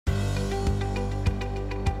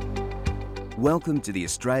Welcome to the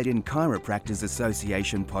Australian Chiropractors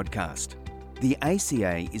Association podcast. The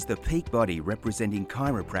ACA is the peak body representing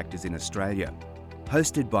chiropractors in Australia.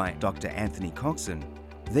 Hosted by Dr. Anthony Coxon,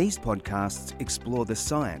 these podcasts explore the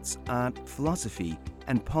science, art, philosophy,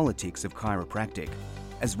 and politics of chiropractic,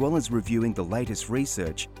 as well as reviewing the latest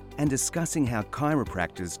research and discussing how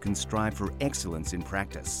chiropractors can strive for excellence in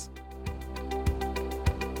practice.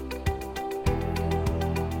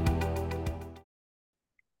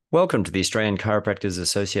 Welcome to the Australian Chiropractors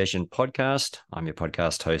Association podcast. I'm your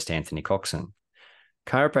podcast host, Anthony Coxon.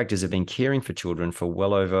 Chiropractors have been caring for children for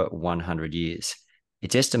well over 100 years.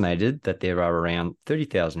 It's estimated that there are around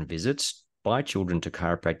 30,000 visits by children to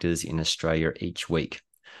chiropractors in Australia each week.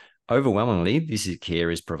 Overwhelmingly, this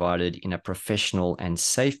care is provided in a professional and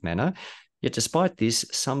safe manner, yet despite this,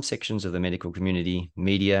 some sections of the medical community,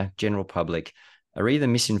 media, general public are either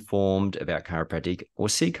misinformed about chiropractic or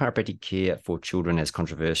see chiropractic care for children as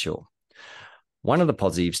controversial. One of the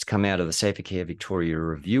positives to come out of the Safer Care Victoria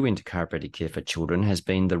review into chiropractic care for children has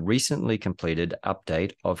been the recently completed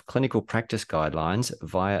update of clinical practice guidelines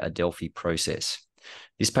via a Delphi process.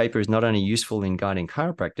 This paper is not only useful in guiding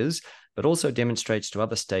chiropractors, but also demonstrates to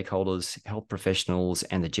other stakeholders, health professionals,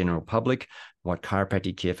 and the general public what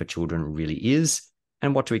chiropractic care for children really is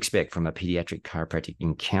and what to expect from a paediatric chiropractic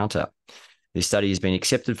encounter. This study has been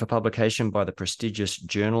accepted for publication by the prestigious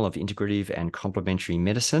Journal of Integrative and Complementary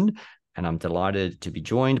Medicine, and I'm delighted to be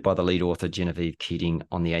joined by the lead author, Genevieve Keating,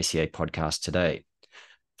 on the ACA podcast today.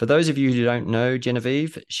 For those of you who don't know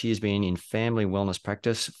Genevieve, she has been in family wellness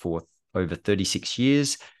practice for over 36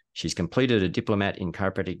 years. She's completed a diplomate in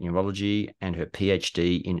chiropractic neurology and her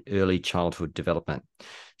PhD in early childhood development.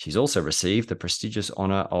 She's also received the prestigious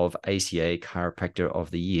honour of ACA Chiropractor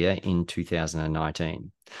of the Year in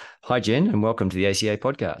 2019. Hi, Jen, and welcome to the ACA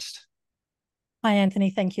podcast. Hi, Anthony.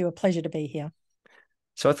 Thank you. A pleasure to be here.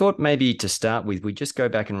 So I thought maybe to start with, we just go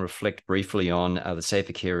back and reflect briefly on the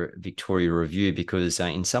Safer Care Victoria review, because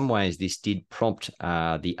in some ways this did prompt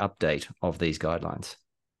the update of these guidelines.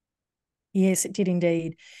 Yes, it did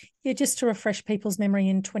indeed. Yeah, just to refresh people's memory,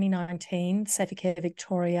 in 2019, Safer Care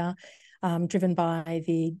Victoria, driven by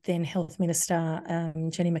the then Health Minister,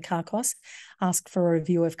 Jenny Mikakos, asked for a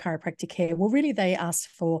review of chiropractic care. Well, really, they asked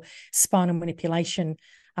for spinal manipulation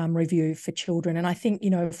review for children. And I think,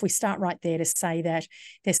 if we start right there to say that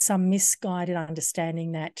there's some misguided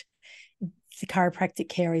understanding that the chiropractic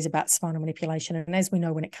care is about spinal manipulation. And as we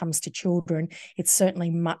know, when it comes to children, it's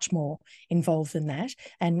certainly much more involved than that.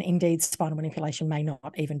 And indeed, spinal manipulation may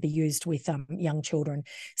not even be used with young children.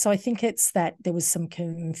 So I think it's that there was some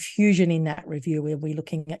confusion in that review where we're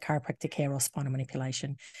looking at chiropractic care or spinal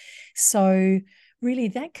manipulation. So really,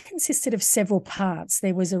 that consisted of several parts.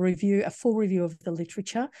 There was a full review of the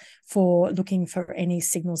literature for looking for any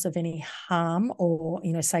signals of any harm or,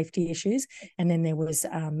 safety issues. And then there was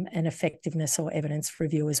an effectiveness or evidence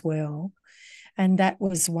review as well. And that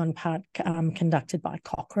was one part conducted by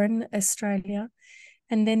Cochrane, Australia.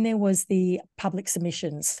 And then there was the public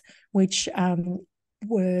submissions, which there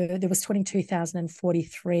was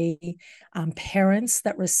 22,043 parents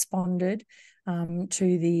that responded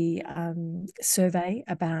to the survey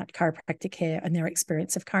about chiropractic care and their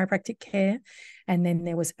experience of chiropractic care. And then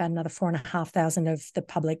there was about another 4,500 of the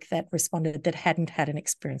public that responded that hadn't had an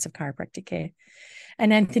experience of chiropractic care.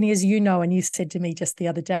 And Anthony, as you know, and you said to me just the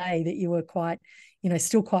other day that you were quite,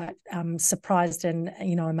 still quite surprised and,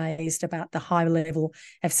 amazed about the high level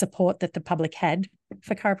of support that the public had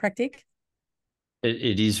for chiropractic.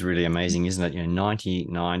 It is really amazing, isn't it?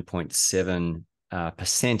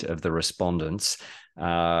 99.7% of the respondents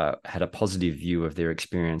had a positive view of their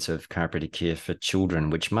experience of chiropractic care for children,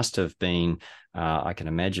 which must have been, I can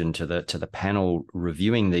imagine, to the panel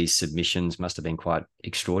reviewing these submissions must have been quite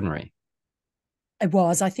extraordinary. It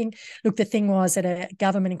was. I think, look, the thing was at a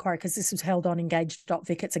government inquiry, because this was held on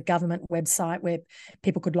engage.vic, it's a government website where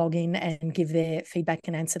people could log in and give their feedback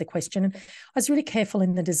and answer the question. And I was really careful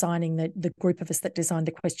in the designing, the group of us that designed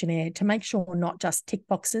the questionnaire, to make sure not just tick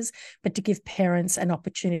boxes, but to give parents an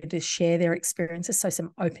opportunity to share their experiences, so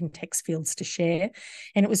some open text fields to share.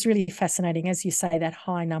 And it was really fascinating. As you say, that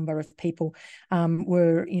high number of people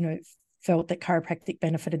were, felt that chiropractic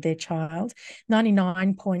benefited their child.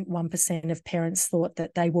 99.1% of parents thought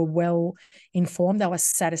that they were well informed. They were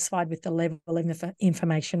satisfied with the level of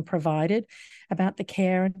information provided about the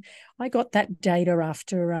care. And I got that data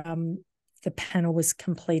after the panel was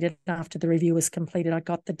completed, after the review was completed. I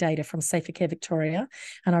got the data from Safer Care Victoria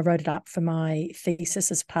and I wrote it up for my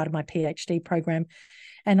thesis as part of my PhD program.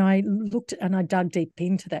 And I looked and I dug deep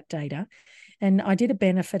into that data. And I did a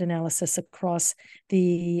benefit analysis across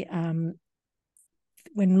the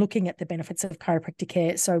when looking at the benefits of chiropractic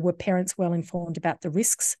care. So were parents well informed about the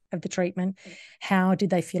risks of the treatment? How did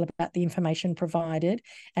they feel about the information provided?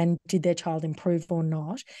 And did their child improve or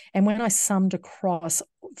not? And when I summed across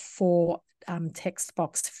 4 text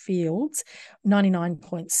box fields,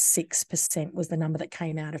 99.6% was the number that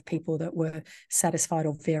came out of people that were satisfied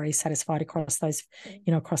or very satisfied across those,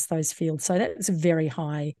 across those fields. So that's very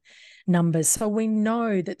high numbers. So we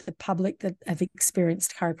know that the public that have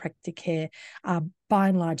experienced chiropractic care are by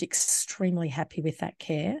and large extremely happy with that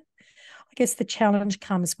care. I guess the challenge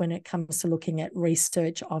comes when it comes to looking at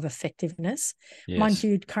research of effectiveness. Yes. Mind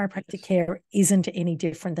you, chiropractic care isn't any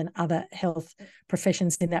different than other health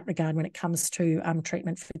professions in that regard when it comes to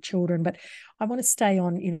treatment for children. But I want to stay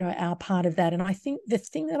on, our part of that. And I think the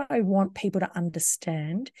thing that I want people to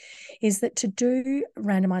understand is that to do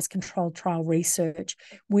randomized controlled trial research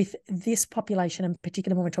with this population, in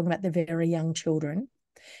particular when we're talking about the very young children,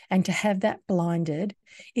 and to have that blinded,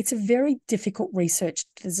 it's a very difficult research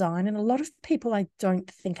design. And a lot of people, I don't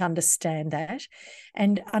think, understand that.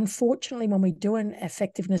 And unfortunately, when we do an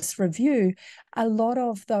effectiveness review, a lot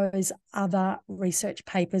of those other research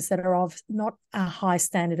papers that are of not a high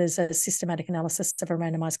standard as a systematic analysis of a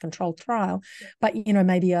randomized controlled trial, but,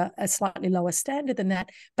 maybe a slightly lower standard than that,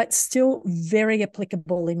 but still very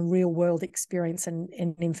applicable in real world experience and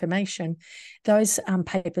information, those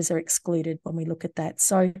papers are excluded when we look at that.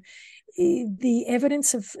 So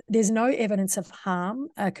there's no evidence of harm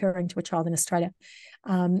occurring to a child in Australia.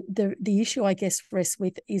 The issue, I guess, rests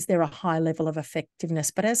with, is there a high level of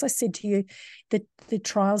effectiveness? But as I said to you, the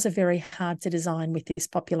trials are very hard to design with this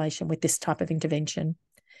population, with this type of intervention.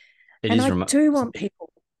 I do want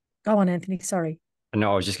people... Go on, Anthony, sorry.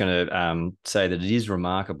 No, I was just going to say that it is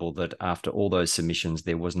remarkable that after all those submissions,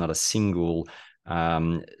 there was not a single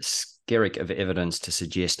skerrick of evidence to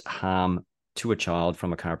suggest harm to a child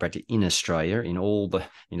from a chiropractor in Australia, in all the,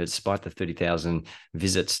 despite the 30,000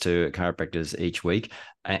 visits to chiropractors each week.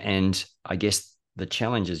 And I guess the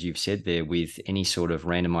challenge, as you've said there, with any sort of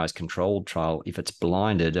randomized controlled trial, if it's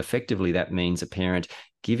blinded, effectively that means a parent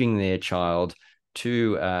giving their child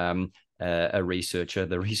to a researcher.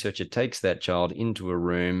 The researcher takes that child into a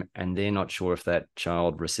room and they're not sure if that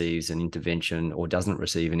child receives an intervention or doesn't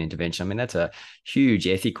receive an intervention. I mean, that's a huge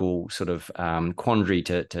ethical sort of quandary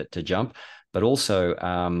to jump. But also,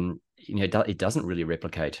 it doesn't really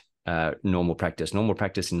replicate normal practice. Normal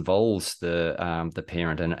practice involves the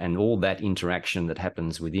parent, and all that interaction that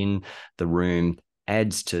happens within the room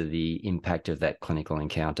adds to the impact of that clinical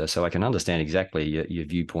encounter. So I can understand exactly your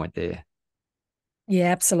viewpoint there.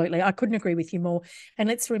 Yeah, absolutely. I couldn't agree with you more. And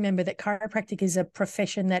let's remember that chiropractic is a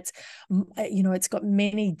profession that's, it's got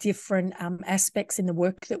many different aspects in the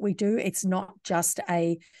work that we do. It's not just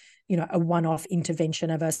a one-off intervention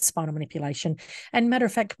of a spinal manipulation. And matter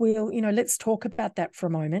of fact, let's talk about that for a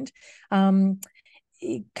moment.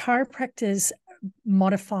 Chiropractors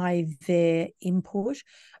modify their input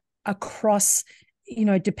across,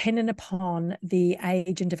 dependent upon the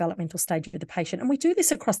age and developmental stage of the patient. And we do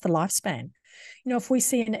this across the lifespan. If we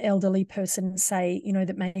see an elderly person, say,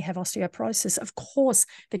 that may have osteoporosis, of course,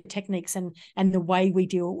 the techniques and the way we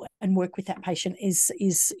deal and work with that patient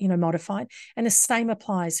is modified. And the same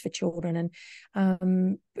applies for children.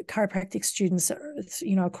 And chiropractic students,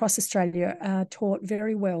 across Australia are taught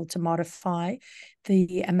very well to modify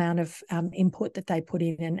the amount of input that they put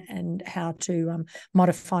in and how to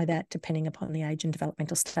modify that depending upon the age and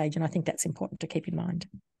developmental stage. And I think that's important to keep in mind.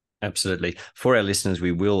 Absolutely. For our listeners,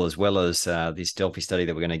 we will, as well as this Delphi study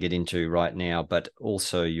that we're going to get into right now, but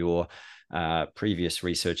also your previous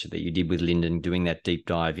research that you did with Lyndon, doing that deep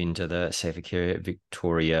dive into the Safer Care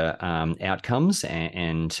Victoria outcomes,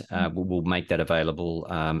 and we'll make that available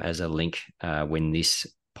as a link when this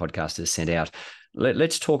podcast is sent out.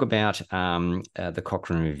 Let's talk about the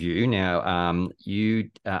Cochrane review. Now,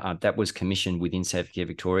 that was commissioned within Safer Care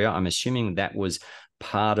Victoria. I'm assuming that was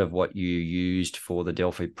part of what you used for the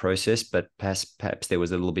Delphi process, but perhaps there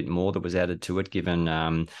was a little bit more that was added to it,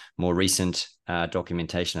 given more recent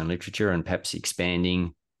documentation and literature, and perhaps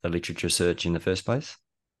expanding the literature search in the first place?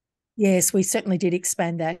 Yes, we certainly did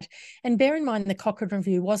expand that. And bear in mind, the Cochrane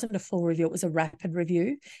review wasn't a full review, it was a rapid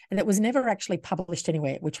review, and it was never actually published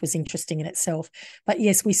anywhere, which was interesting in itself. But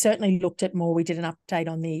yes, we certainly looked at more. We did an update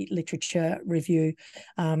on the literature review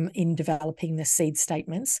in developing the seed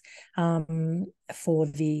statements for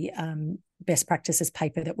the best practices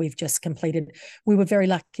paper that we've just completed. We were very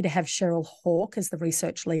lucky to have Cheryl Hawke as the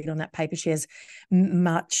research lead on that paper. She has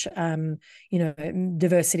much,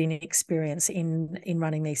 diversity and experience in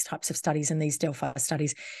running these types of studies and these Delphi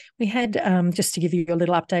studies. We had, just to give you a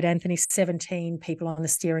little update, Anthony, 17 people on the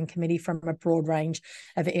steering committee from a broad range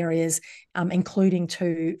of areas, including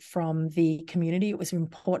 2 from the community. It was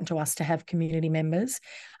important to us to have community members.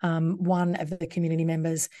 One of the community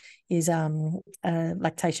members is a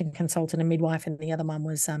lactation consultant and midwife, and the other one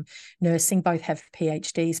was nursing. Both have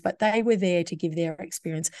PhDs, but they were there to give their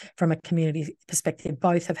experience from a community perspective.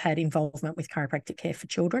 Both have had involvement with chiropractic care for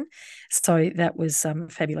children. So that was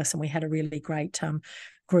fabulous, and we had a really great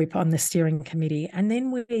group on the steering committee. And then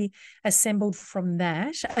we assembled from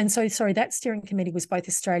that. And so, that steering committee was both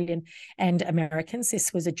Australian and Americans.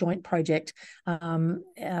 This was a joint project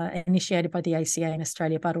initiated by the ACA in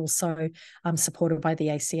Australia, but also supported by the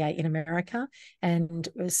ACA in America, and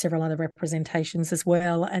several other representations as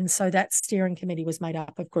well. And so that steering committee was made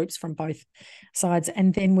up of groups from both sides.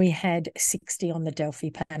 And then we had 60 on the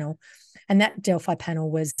Delphi panel. And that Delphi panel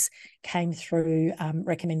came through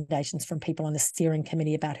recommendations from people on the steering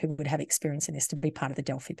committee about who would have experience in this to be part of the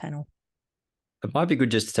Delphi panel. It might be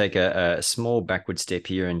good just to take a small backward step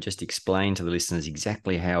here and just explain to the listeners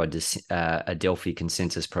exactly how a Delphi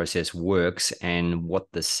consensus process works and what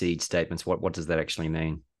the seed statements, what does that actually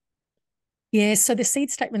mean? Yeah, so the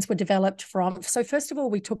seed statements were developed so first of all,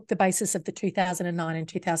 we took the basis of the 2009 and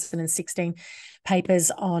 2016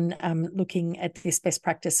 papers on looking at this best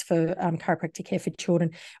practice for chiropractic care for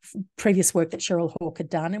children, previous work that Cheryl Hawke had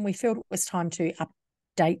done, and we felt it was time to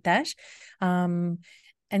update that.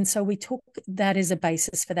 And so we took that as a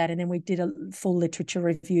basis for that. And then we did a full literature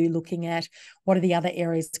review looking at what are the other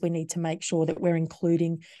areas we need to make sure that we're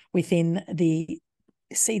including within the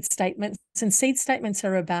seed statements. And seed statements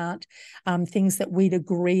are about things that we'd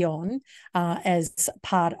agree on as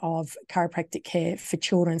part of chiropractic care for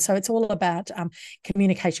children. So it's all about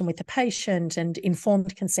communication with the patient, and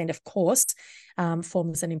informed consent, of course,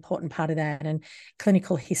 forms an important part of that, and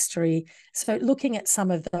clinical history. So looking at some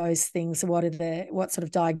of those things, what sort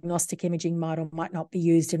of diagnostic imaging might or might not be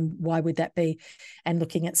used, and why would that be, and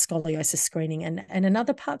looking at scoliosis screening. And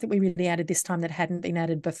another part that we really added this time that hadn't been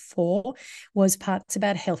added before was parts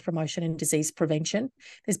about health promotion and disease prevention.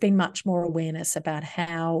 There's been much more awareness about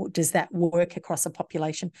how does that work across a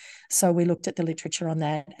population. So we looked at the literature on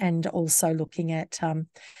that, and also looking at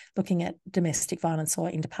domestic violence or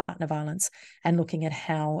interpartner violence, and looking at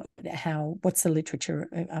how what's the literature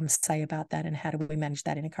say about that, and how do we manage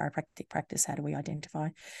that in a chiropractic practice? How do we identify?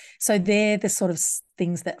 So they're the sort of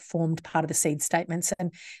things that formed part of the seed statements,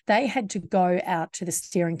 and they had to go out to the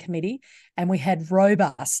steering committee, and we had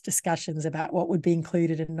robust discussions about what would be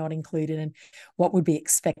included and not included, and what would be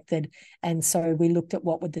expected. And so we looked at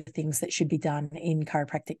what were the things that should be done in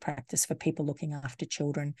chiropractic practice for people looking after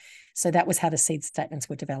children. So that was how the seed statements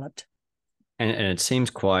were developed. And it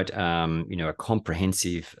seems quite, a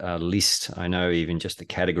comprehensive list. I know even just the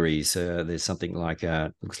categories, there's something like,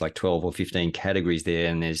 looks like 12 or 15 categories there,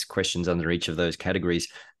 and there's questions under each of those categories.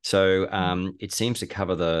 So it seems to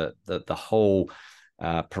cover the whole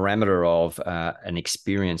parameter of an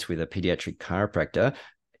experience with a pediatric chiropractor.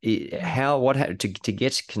 To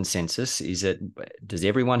get consensus, does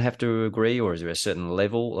everyone have to agree, or is there a certain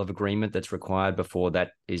level of agreement that's required before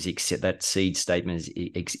that seed statement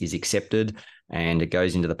is accepted and it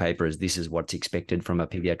goes into the paper as this is what's expected from a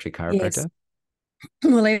pediatric chiropractor? Yes.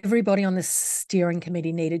 Well, everybody on the steering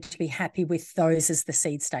committee needed to be happy with those as the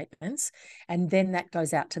seed statements. And then that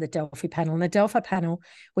goes out to the Delphi panel. And the Delphi panel,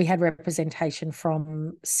 we had representation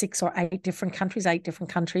from 8 different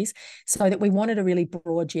countries, so that we wanted a really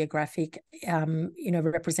broad geographic,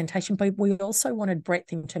 representation. But we also wanted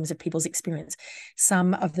breadth in terms of people's experience.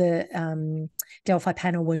 Some of the Delphi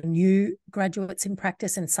panel were new graduates in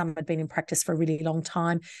practice, and some had been in practice for a really long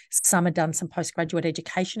time. Some had done some postgraduate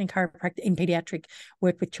education in chiropractic, in pediatric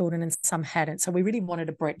work with children, and some hadn't. So we really wanted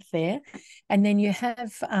a breadth there. And then you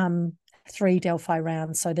have 3 Delphi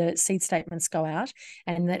rounds. So the seed statements go out,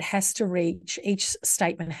 and each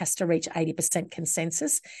statement has to reach 80%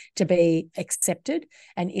 consensus to be accepted.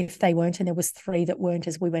 And if they weren't, and there was 3 that weren't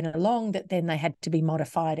as we went along, that then they had to be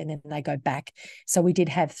modified, and then they go back. So we did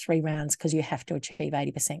have 3 rounds, because you have to achieve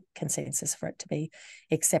 80% consensus for it to be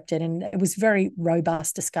accepted. And it was very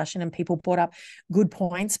robust discussion, and people brought up good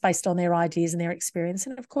points based on their ideas and their experience.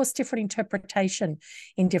 And of course, different interpretation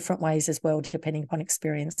in different ways as well, depending upon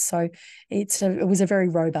experience. So it was a very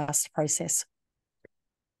robust process.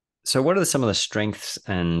 So what are some of the strengths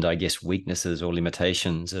and, I guess, weaknesses or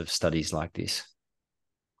limitations of studies like this?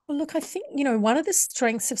 Well, look, I think, one of the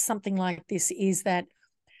strengths of something like this is that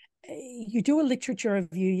you do a literature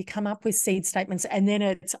review, you come up with seed statements, and then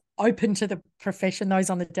it's open to the profession, those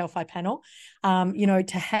on the Delphi panel, to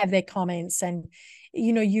have their comments. And,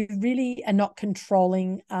 you really are not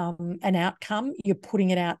controlling an outcome, you're putting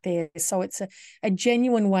it out there. So it's a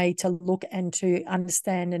genuine way to look and to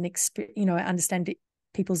understand and understand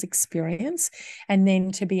people's experience, and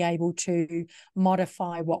then to be able to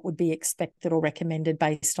modify what would be expected or recommended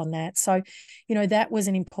based on that. So, that was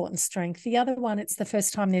an important strength. The other one, it's the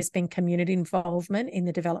first time there's been community involvement in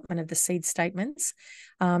the development of the seed statements.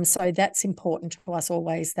 So that's important to us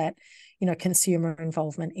always, that, consumer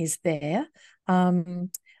involvement is there.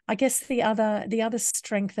 I guess the other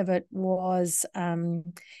strength of it was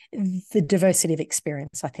the diversity of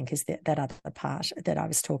experience, I think, is that other part that I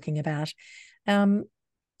was talking about.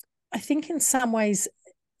 I think in some ways,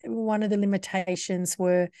 one of the limitations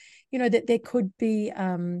were, that there could be,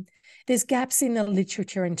 there's gaps in the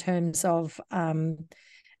literature in terms of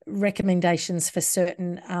recommendations for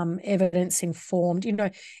certain evidence-informed.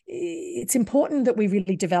 It's important that we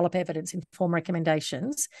really develop evidence-informed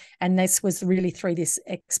recommendations, and this was really through this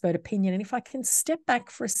expert opinion. And if I can step back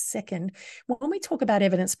for a second, when we talk about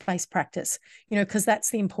evidence-based practice, because that's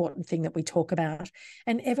the important thing that we talk about,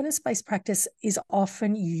 and evidence-based practice is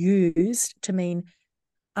often used to mean,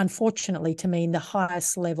 unfortunately, to mean the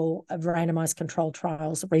highest level of randomized controlled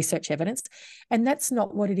trials research evidence. And that's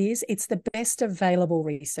not what it is. It's the best available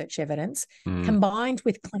research evidence combined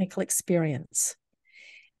with clinical experience,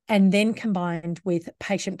 and then combined with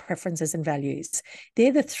patient preferences and values.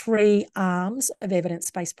 They're the three arms of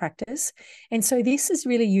evidence-based practice. And so this is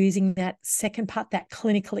really using that second part, that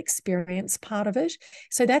clinical experience part of it.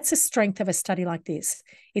 So that's a strength of a study like this.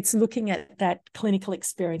 It's looking at that clinical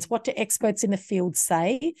experience. What do experts in the field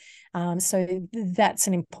say? So that's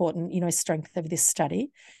an important, strength of this study.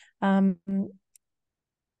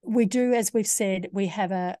 We do, as we've said, we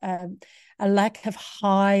have a lack of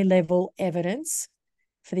high-level evidence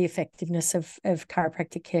for the effectiveness of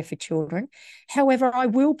chiropractic care for children. However, I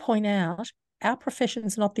will point out our profession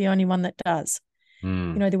is not the only one that does.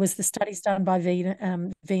 There was the studies done by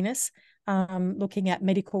Venus looking at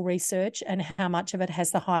medical research and how much of it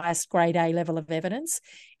has the highest grade A level of evidence.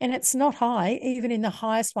 And it's not high, even in the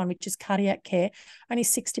highest one, which is cardiac care. Only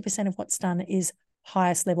 60% of what's done is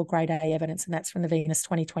highest level grade A evidence, and that's from the Venus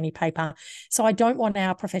 2020 paper. So I don't want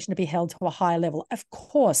our profession to be held to a higher level. Of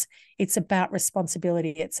course, it's about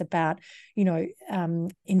responsibility. It's about,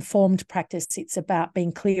 informed practice. It's about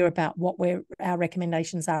being clear about what our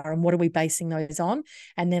recommendations are and what are we basing those on,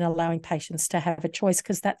 and then allowing patients to have a choice,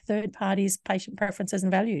 because that third part is patient preferences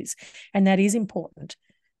and values. And that is important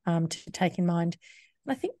to take in mind.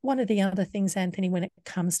 I think one of the other things, Anthony, when it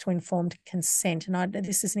comes to informed consent, and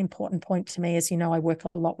this is an important point to me, as you know, I work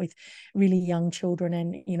a lot with really young children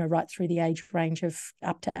and, right through the age range of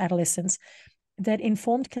up to adolescence, that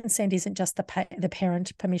informed consent isn't just the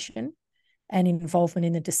parent permission and involvement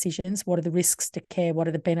in the decisions. What are the risks to care? What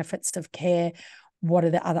are the benefits of care? What are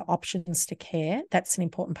the other options to care? That's an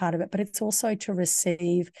important part of it. But it's also to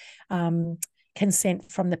receive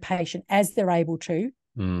consent from the patient as they're able to,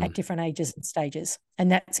 at different ages and stages.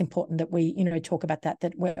 And that's important that we, talk about that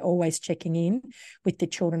we're always checking in with the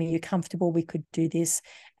children. Are you comfortable? We could do this,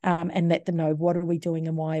 and let them know, what are we doing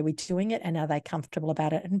and why are we doing it? And are they comfortable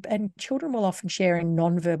about it? And children will often share in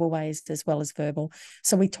non-verbal ways as well as verbal.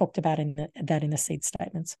 So we talked about that in the seed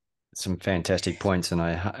statements. Some fantastic points, and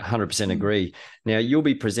I 100% agree. Now, you'll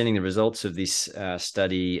be presenting the results of this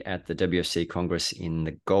study at the WFC Congress in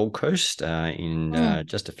the Gold Coast in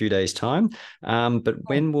just a few days' time. But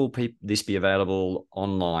when will this be available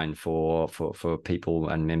online for people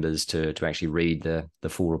and members to actually read the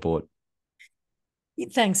full report?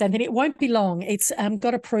 Thanks, Anthony. It won't be long. It's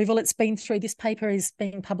got approval. It's been through. This paper is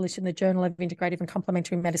being published in the Journal of Integrative and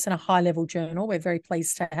Complementary Medicine, a high-level journal. We're very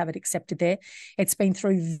pleased to have it accepted there. It's been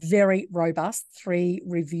through very robust 3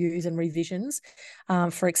 reviews and revisions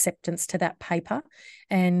for acceptance to that paper,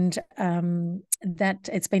 and that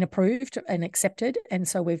it's been approved and accepted. And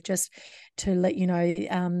so we've just to let you know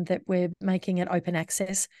that we're making it open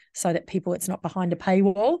access so that it's not behind a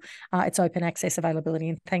paywall. It's open access availability,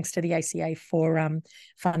 and thanks to the ACA for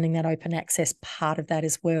funding that open access part of that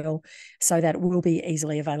as well, so that it will be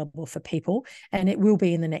easily available for people, and it will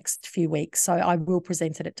be in the next few weeks. So I will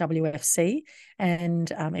present it at WFC, and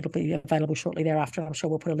it'll be available shortly thereafter. I'm sure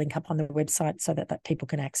we'll put a link up on the website so that people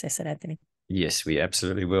can access it, Anthony. Yes, we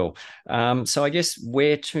absolutely will. So I guess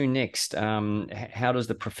where to next? How does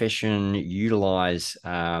the profession utilise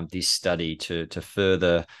this study to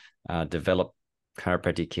further develop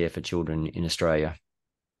chiropractic care for children in Australia?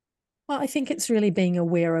 Well, I think it's really being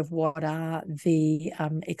aware of what are the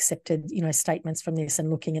accepted, statements from this, and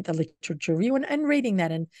looking at the literature review and reading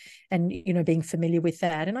that, and being familiar with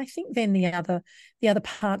that. And I think then the other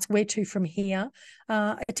parts, where to from here,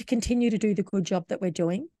 to continue to do the good job that we're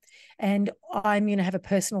doing. And I'm going to have a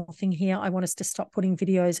personal thing here. I want us to stop putting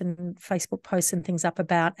videos and Facebook posts and things up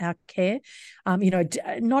about our care.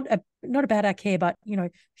 Not about our care, but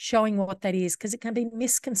showing what that is, because it can be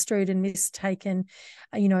misconstrued and mistaken,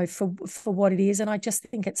 for what it is. And I just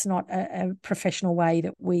think it's not a professional way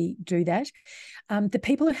that we do that. The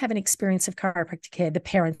people who have an experience of chiropractic care, the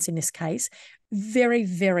parents in this case, very,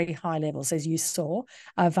 very high levels, as you saw,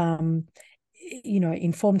 of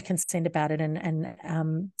informed consent about it,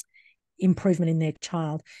 and improvement in their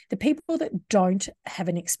child. The people that don't have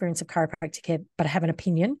an experience of chiropractic care but have an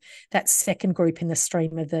opinion, that second group in the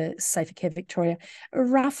stream of the Safer Care Victoria,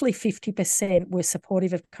 roughly 50% were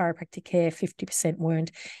supportive of chiropractic care, 50%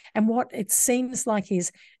 weren't. And what it seems like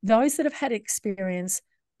is those that have had experience,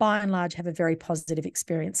 by and large, have a very positive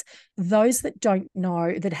experience. Those that don't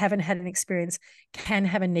know, that haven't had an experience, can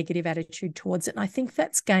have a negative attitude towards it. And I think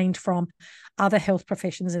that's gained from other health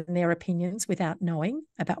professions and their opinions without knowing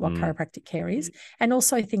about what chiropractic care is, and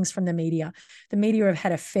also things from the media. The media have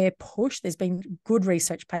had a fair push. There's been good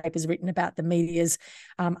research papers written about the media's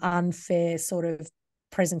unfair sort of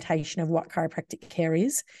presentation of what chiropractic care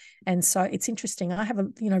is. And so it's interesting. I have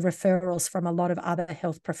referrals from a lot of other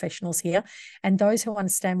health professionals here, and those who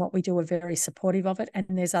understand what we do are very supportive of it. And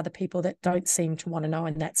there's other people that don't seem to want to know,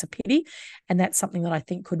 and that's a pity. And that's something that I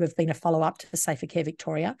think could have been a follow-up to the Safer Care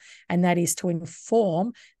Victoria, and that is to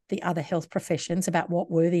inform the other health professions about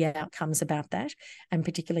what were the outcomes about that, and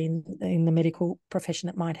particularly in the medical profession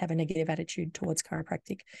that might have a negative attitude towards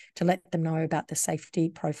chiropractic, to let them know about the safety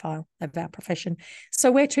profile of our profession.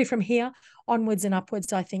 So where to from here? Onwards and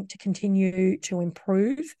upwards, I think, to continue to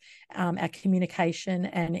improve our communication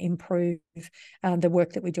and improve the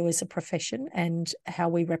work that we do as a profession, and how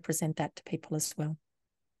we represent that to people as well.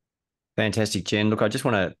 Fantastic, Jen. Look, I just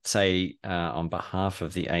want to say on behalf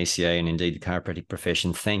of the ACA and indeed the chiropractic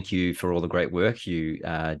profession, thank you for all the great work you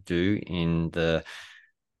do in the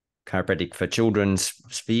chiropractic for children's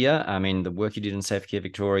sphere. I mean, the work you did in Safe Care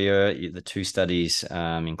Victoria, the 2 studies,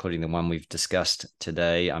 including the one we've discussed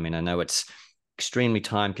today. I mean, I know it's extremely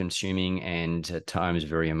time consuming and at times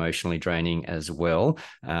very emotionally draining as well,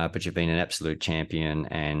 but you've been an absolute champion,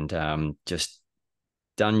 and just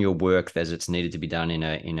done your work as it's needed to be done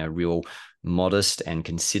in a real modest and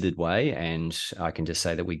considered way. And I can just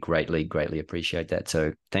say that we greatly, greatly appreciate that.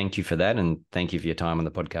 So thank you for that. And thank you for your time on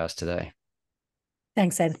the podcast today.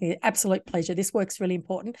 Thanks, Anthony. Absolute pleasure. This work's really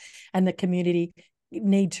important, and the community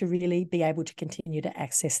need to really be able to continue to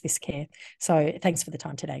access this care. So thanks for the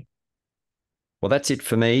time today. Well, that's it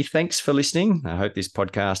for me. Thanks for listening. I hope this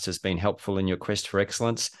podcast has been helpful in your quest for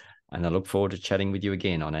excellence, and I look forward to chatting with you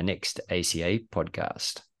again on our next ACA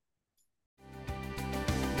podcast.